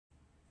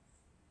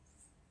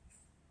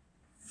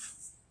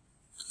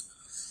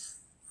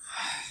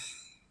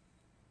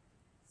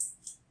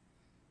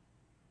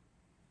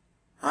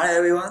Hi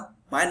everyone,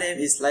 my name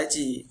is Lai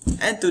Ji,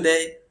 and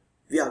today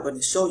we are going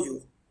to show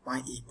you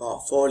my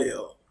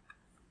e-portfolio.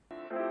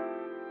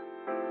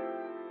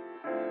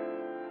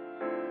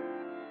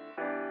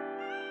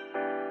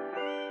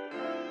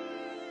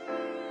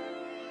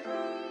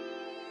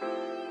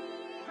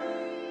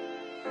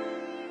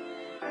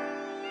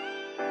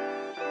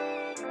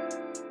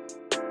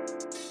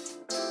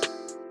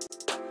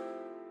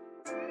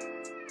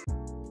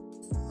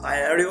 Hi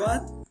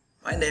everyone,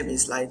 my name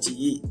is Lai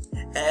Ji,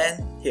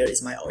 and here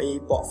is my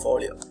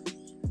e-portfolio.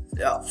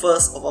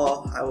 First of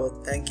all, I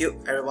will thank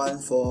you everyone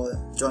for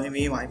joining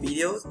me in my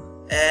videos,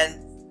 and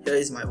here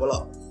is my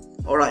vlog.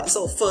 Alright,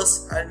 so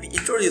first, let me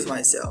introduce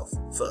myself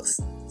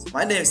first.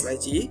 My name is Lai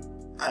Ji,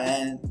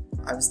 and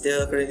I'm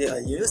still currently a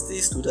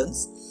university student,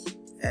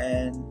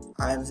 and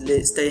I'm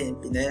staying in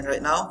Penang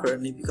right now,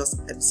 currently because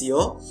of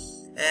MCO.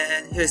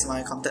 And here's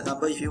my contact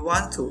number if you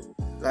want to,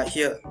 right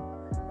here.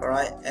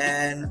 Alright,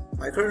 and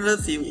my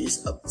current field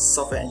is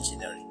software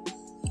engineering.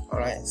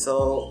 Alright,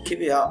 so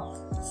keep it up.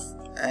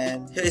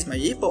 And here is my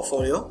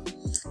e-portfolio,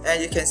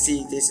 and you can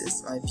see this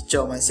is my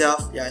picture of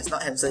myself. Yeah, it's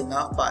not handsome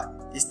enough, but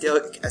it's still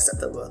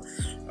acceptable.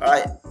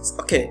 Alright,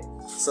 okay,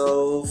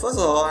 so first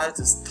of all, I have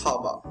to talk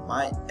about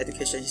my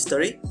education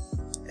history.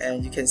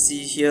 And you can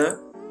see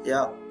here,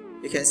 yeah,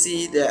 you can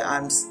see that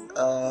I'm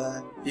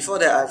before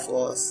that I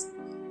was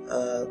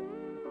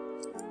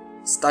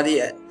study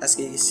at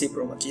SKC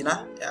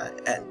Promagina,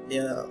 at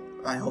near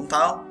my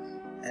hometown,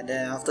 and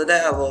then after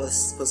that I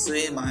was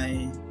pursuing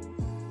my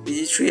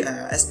BG3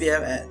 and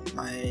SPM at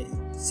my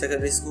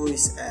secondary school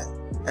is at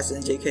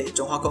SNJK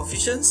Zhonghua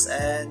Confucius.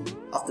 And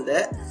after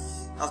that,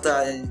 after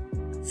I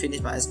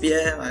finished my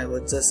SPM, I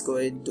was just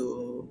going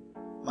to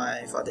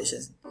my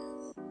foundation,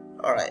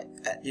 alright,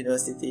 at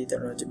University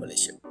Technology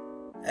Malaysia.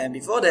 And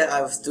before that,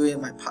 I was doing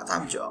my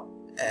part-time job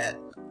at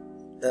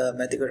the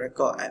medical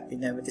record at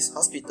Penang Baptist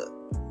Hospital.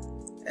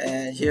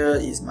 And here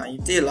is my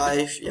UT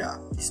life. Yeah,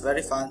 it's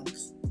very fun,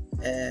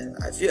 and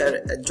I feel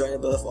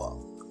enjoyable for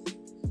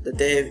the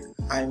day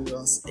I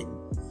was in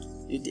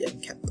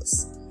UTM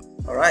campus.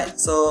 Alright,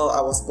 so I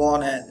was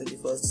born at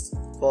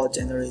 21st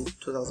January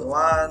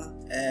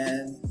 2001,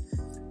 and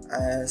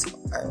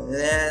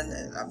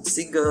I'm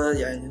single.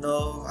 Yeah, you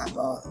know, I'm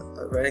not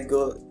a very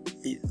good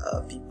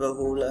people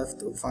who love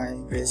to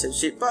find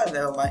relationship, but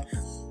never mind.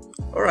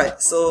 Alright,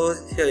 so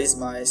here is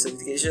my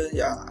certification.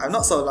 Yeah, I'm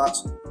not so large,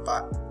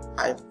 but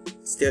I'm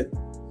still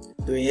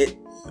doing it.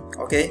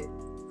 Okay,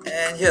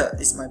 and here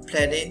is my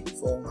planning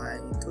for my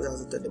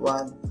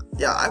 2021.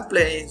 Yeah, I'm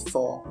planning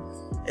for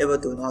able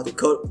to know how to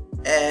code,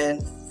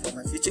 and for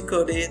my future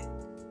coding,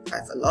 I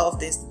have a lot of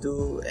things to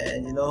do,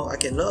 and you know, I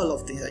can learn a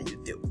lot of things on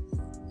YouTube.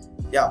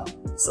 Yeah,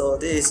 so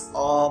this is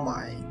all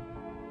my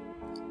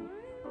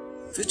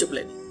future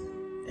planning.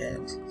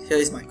 And here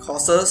is my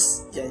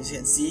courses. Yeah, you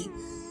can see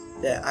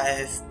that I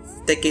have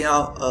taken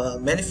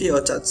out many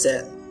field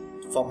subjects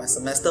for my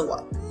semester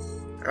 1.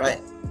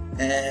 Alright,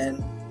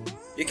 and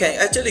you can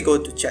actually go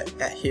to check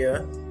at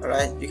here.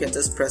 Alright, you can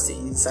just press it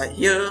inside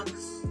here,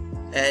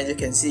 and you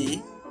can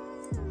see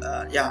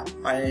yeah,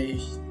 my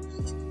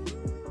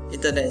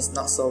internet is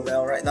not so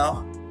well right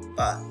now,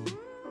 but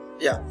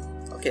yeah,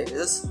 okay,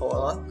 just hold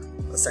on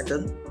a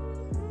second.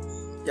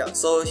 Yeah,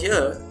 so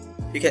here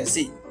you can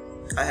see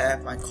I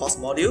have my course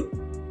module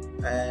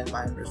and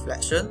my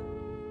reflection,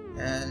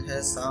 and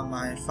here's some of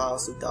my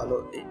files to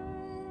download it.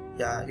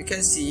 Yeah, you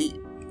can see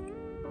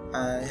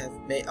I have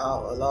made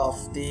out a lot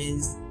of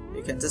things.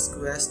 You can just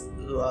press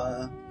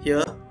to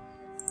here.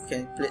 You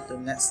can click the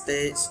next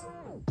stage,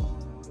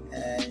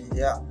 and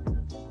yeah,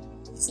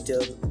 it's still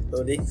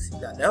loading.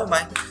 Yeah, never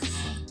mind.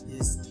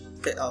 It's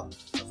take out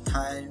of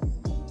time.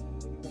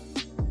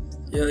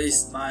 Here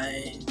is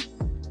my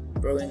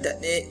programming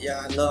technique.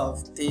 Yeah, a lot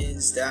of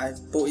things that I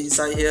put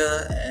inside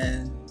here,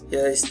 and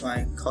here is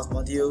my course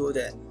module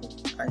that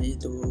I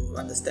need to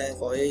understand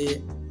for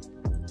it.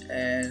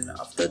 And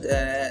after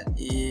that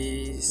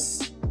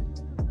is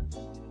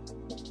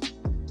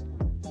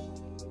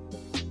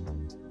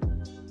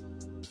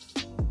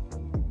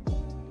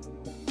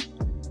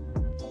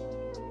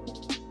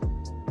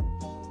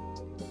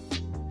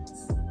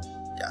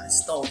yeah,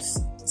 it's not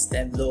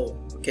stand low,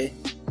 okay?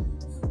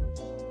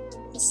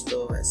 It's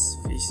low as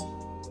fish,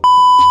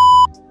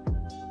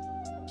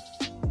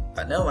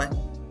 but never mind.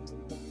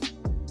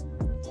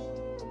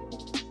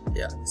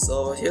 Yeah,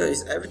 so here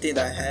is everything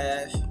that I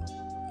have.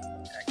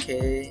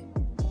 Okay,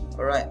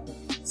 alright,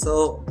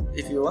 so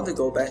if you want to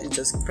go back, you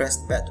just press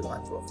back to my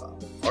profile.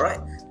 Alright,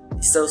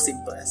 it's so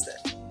simple as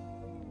that.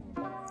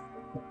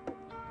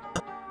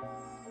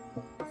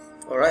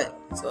 Alright,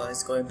 so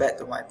it's going back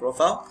to my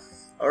profile.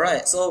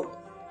 Alright, so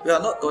we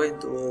are not going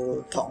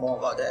to talk more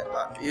about that,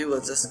 but we will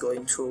just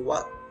going through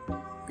what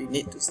we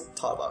need to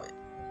talk about it.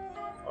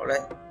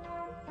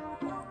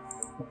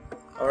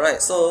 Alright,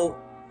 so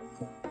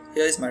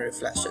here is my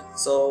reflection.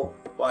 So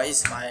what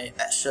is my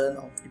action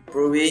of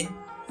improving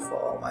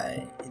for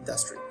my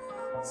industry?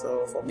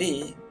 So for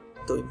me,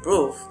 to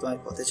improve my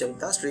potential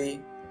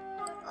industry,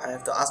 I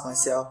have to ask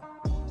myself,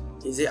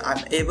 is it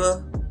I'm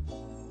able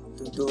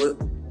to do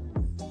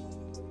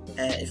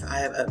and if I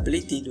have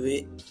ability to do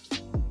it,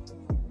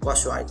 what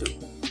should I do?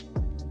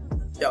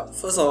 Yeah,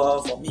 first of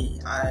all, for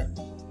me, I'm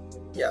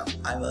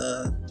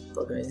a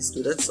programming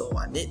student, so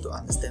I need to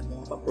understand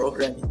more about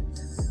programming.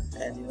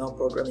 And you know,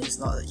 programming is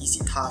not an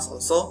easy task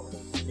also.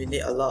 We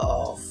need a lot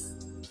of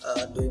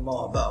doing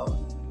more about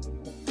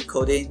the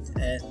coding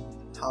and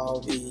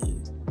how we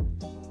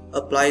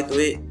apply to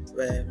it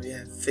when we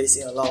are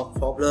facing a lot of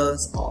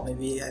problems, or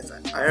maybe have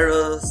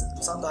errors.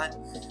 Sometimes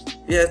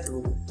we have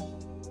to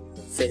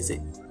face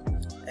it.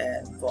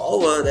 And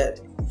moreover,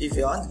 that if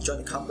you want to join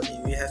the company,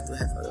 we have to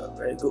have a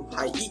very good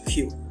high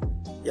EQ.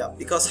 Yeah,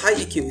 because high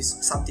EQ is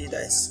something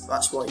that is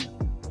much more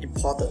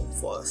important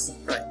for us,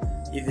 right?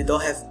 If you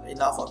don't have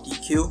enough of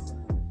EQ,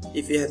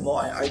 if you have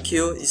more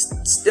IQ, it's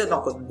still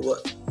not going to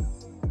work.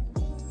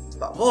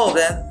 But more of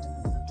them,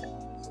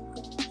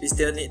 we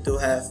still need to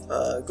have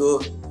a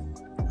good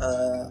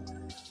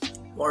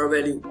moral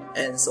value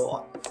and so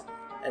on.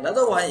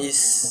 Another one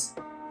is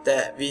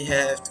that we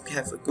have to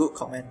have a good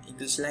command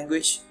English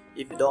language.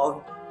 If you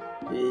don't,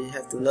 we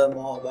have to learn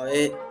more about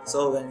it.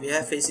 So when we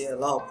are facing a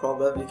lot of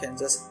problems, we can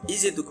just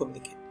easy to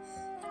communicate.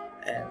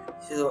 And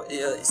so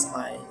here is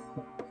my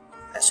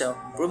actual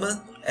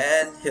improvement,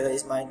 and here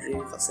is my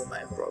dream concerning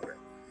my program.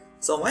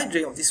 So my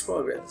dream of this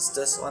program is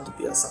just want to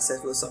be a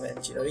successful software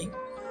engineering.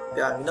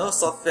 Yeah, you know,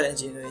 software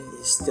engineering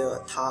is still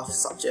a tough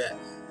subject,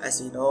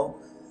 as you know.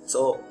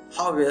 So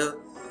however,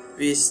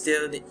 we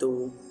still need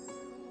to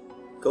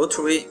go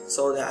through it,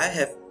 so that I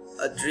have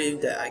a dream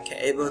that I can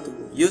able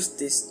to use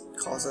these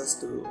courses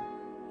to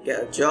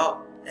get a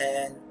job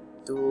and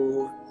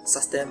to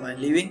sustain my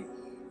living,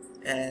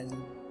 and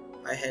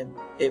I am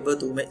able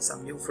to make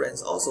some new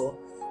friends also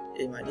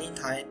in my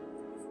meantime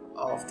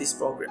of this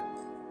program.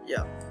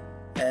 Yeah,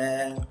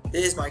 and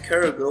this is my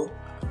career goal,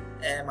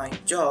 and my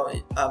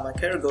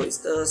career goal is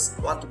just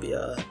want to be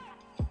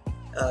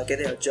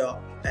getting a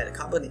job at a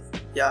company.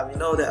 Yeah, we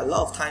know that a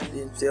lot of times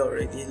we still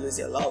already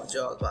losing a lot of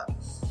jobs, but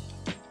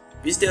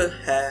we still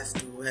have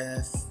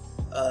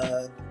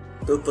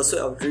to pursue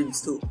our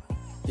dreams too.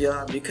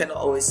 Yeah, we cannot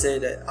always say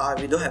that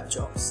we don't have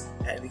jobs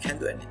and we can't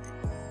do anything.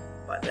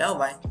 But never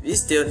mind, we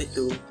still need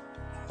to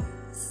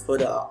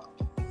further out,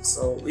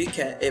 so we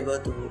can able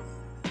to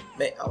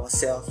make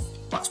ourselves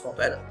much more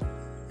better.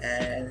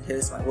 And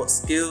here's my work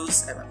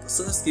skills and my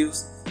personal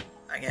skills.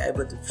 I can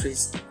able to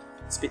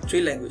speak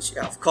 3 languages.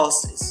 Yeah, of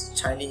course, it's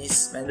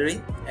Chinese,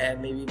 Mandarin,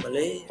 and maybe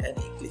Malay and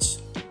English.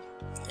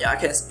 Yeah, I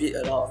can speak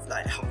a lot of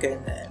like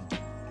Hokkien and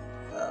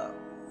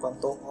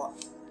Guangdonghua,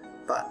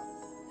 but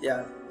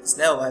yeah, it's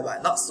never mind,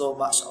 but not so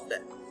much of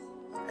that.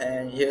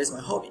 And here's my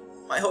hobby.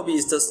 My hobby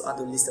is just want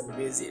to listen to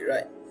music,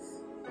 right?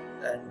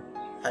 And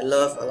I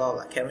love a lot of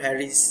like Calvin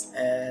Harris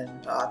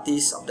and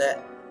artists of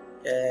that,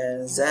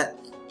 and Zedd.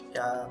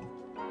 Yeah,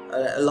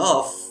 a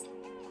lot of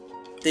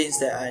things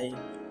that I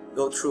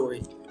go through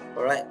it.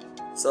 Alright,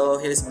 so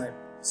here's my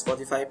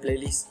Spotify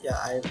playlist. Yeah,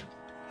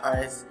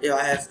 if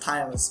I have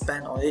time to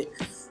spend on it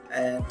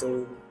and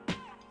to,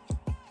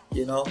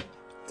 you know,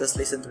 just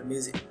listen to the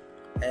music.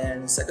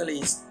 And secondly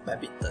is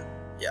badminton.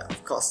 Yeah,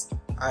 of course,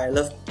 I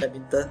love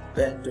badminton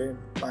when during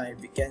my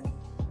weekend,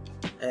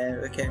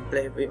 and we can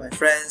play with my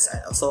friends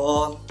and so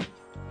on.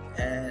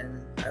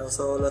 And I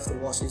also love to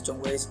watch Lee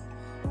Jong Wei's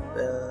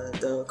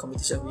the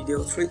competition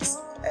video tricks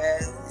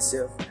and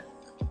itself.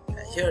 And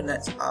here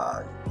next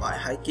are my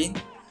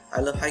hiking. I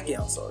love hiking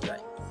also,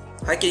 right?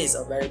 Hiking is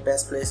a very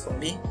best place for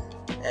me,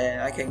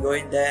 and I can go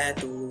in there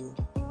to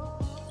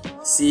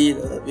see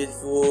the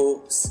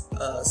beautiful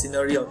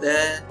scenery of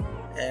there.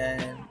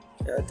 And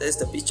there's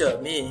the picture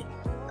of me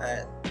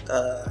at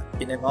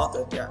in a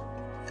mountain. Yeah,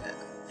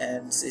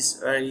 and it's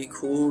very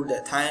cool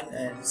that time,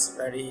 and it's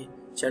very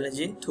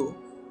challenging too.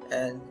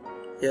 And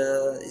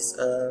here is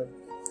a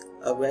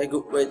very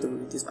good way to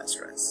reduce my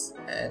stress.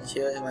 And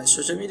here is my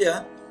social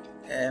media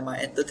and my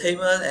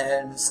entertainment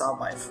and some of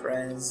my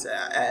friends that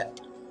I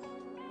add.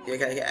 You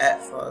can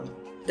add from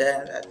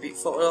them at Big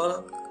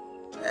Photo.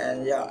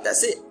 And yeah,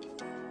 that's it.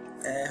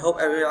 And hope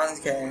everyone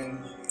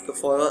can look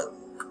forward.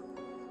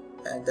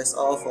 And that's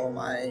all for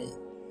my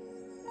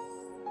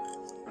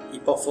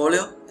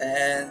e-portfolio.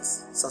 And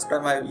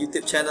subscribe my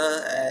YouTube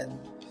channel. And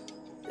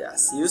yeah,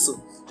 see you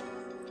soon.